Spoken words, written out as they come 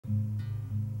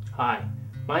Hi,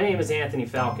 my name is Anthony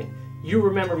Falcon. You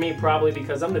remember me probably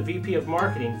because I'm the VP of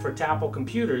Marketing for Apple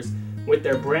Computers with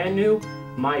their brand new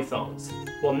MyPhones.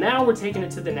 Well, now we're taking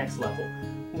it to the next level.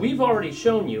 We've already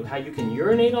shown you how you can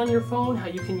urinate on your phone, how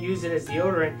you can use it as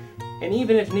deodorant, and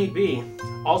even if need be,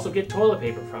 also get toilet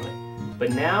paper from it. But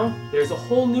now, there's a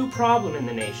whole new problem in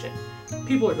the nation.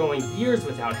 People are going years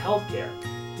without health care.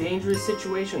 Dangerous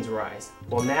situations arise.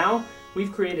 Well, now,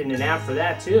 we've created an app for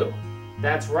that too.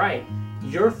 That's right.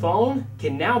 Your phone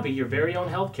can now be your very own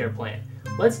healthcare plan.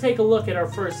 Let's take a look at our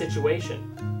first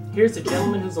situation. Here's a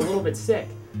gentleman who's a little bit sick,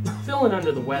 feeling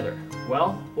under the weather.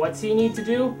 Well, what's he need to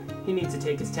do? He needs to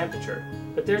take his temperature.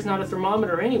 But there's not a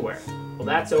thermometer anywhere. Well,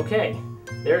 that's okay.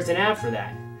 There's an app for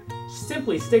that.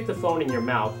 Simply stick the phone in your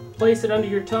mouth, place it under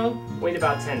your tongue, wait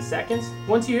about 10 seconds.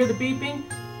 Once you hear the beeping,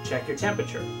 check your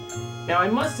temperature. Now I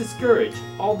must discourage,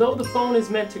 although the phone is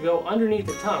meant to go underneath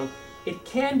the tongue, it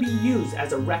can be used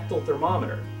as a rectal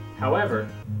thermometer. However,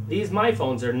 these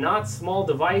MyPhones are not small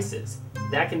devices.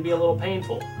 That can be a little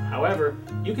painful. However,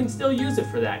 you can still use it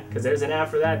for that, because there's an app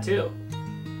for that too.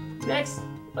 Next,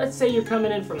 let's say you're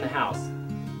coming in from the house.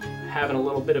 Having a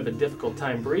little bit of a difficult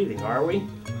time breathing, are we?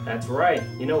 That's right,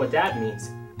 you know what that means.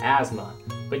 Asthma.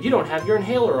 But you don't have your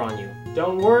inhaler on you.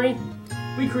 Don't worry,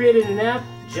 we created an app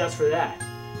just for that.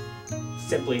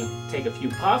 Simply take a few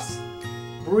puffs,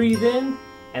 breathe in,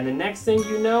 and the next thing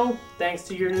you know, thanks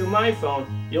to your new MyPhone,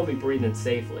 you'll be breathing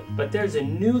safely. But there's a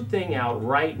new thing out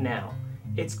right now.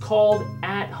 It's called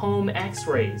at-home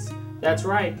x-rays. That's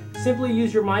right, simply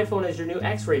use your MyPhone as your new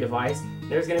x-ray device.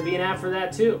 There's going to be an app for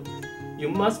that too. You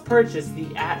must purchase the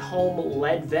at-home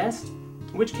lead vest,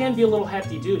 which can be a little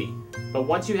hefty duty. But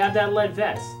once you have that lead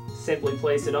vest, simply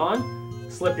place it on,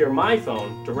 slip your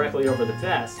MyPhone directly over the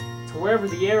vest to wherever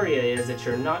the area is that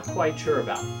you're not quite sure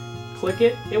about. Click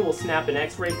it, it will snap an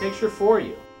x-ray picture for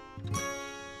you.